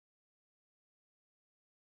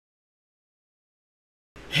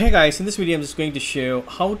Hey guys, in this video I'm just going to show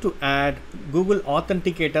how to add Google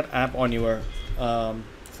Authenticator app on your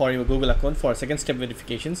for your Google account for second step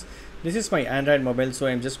verifications. This is my Android mobile, so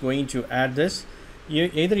I'm just going to add this.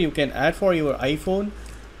 Either you can add for your iPhone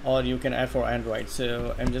or you can add for Android.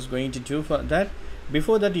 So I'm just going to do for that.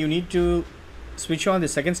 Before that, you need to switch on the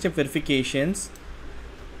second step verifications,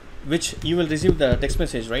 which you will receive the text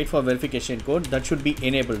message right for verification code. That should be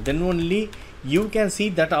enabled, then only you can see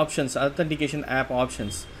that options, authentication app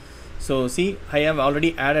options. So see, I have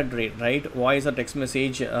already added right voice or text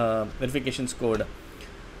message verifications code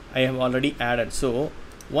I have already added. So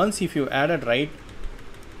once if you added right,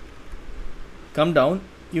 come down,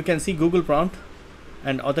 you can see Google prompt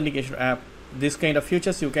and authentication app. This kind of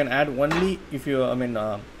features you can add only if you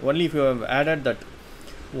only if you have added that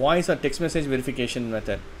voice or text message verification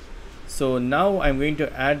method. So now I'm going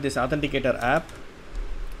to add this authenticator app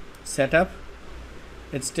setup.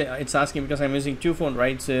 It's asking because I'm using two phones,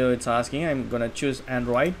 right? So it's asking, I'm gonna choose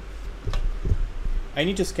Android. I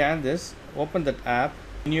need to scan this, open that app.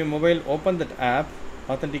 In your mobile, open that app,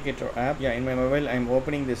 authenticator app. Yeah, in my mobile I'm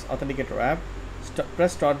opening this authenticator app.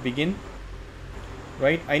 Press start begin.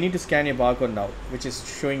 Right, I need to scan a barcode now, which is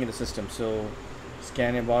showing in the system. So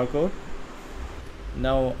scan a barcode.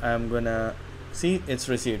 Now I'm gonna see it's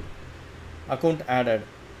received. Account added.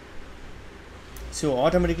 So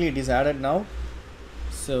automatically it is added now.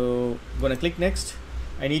 So I'm gonna click next.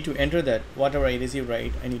 I need to enter that whatever I received,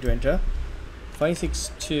 right? I need to enter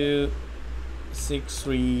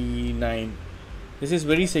 562639. This is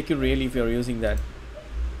very secure really if you're using that.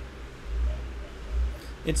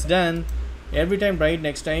 It's done. Every time, right?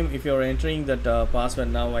 Next time if you're entering that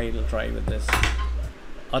password, now I will try with this.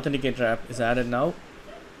 Authenticator app is added now.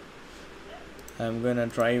 I'm gonna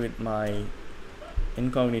try with my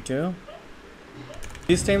incognito.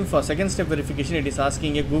 This time for second step verification, it is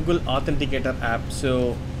asking a Google Authenticator app.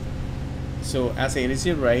 So as I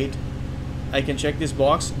received right, I can check this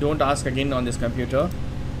box. Don't ask again on this computer.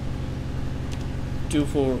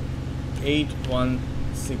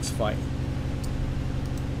 248165.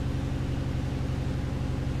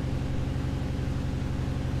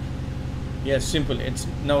 Yes, simple. It's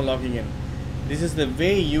now logging in. This is the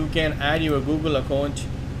way you can add your Google account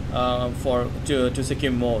to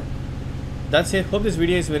secure more. That's it. Hope this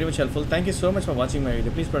video is very much helpful. Thank you so much for watching my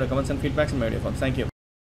video. Please put comments and feedbacks in my video forms. Thank you.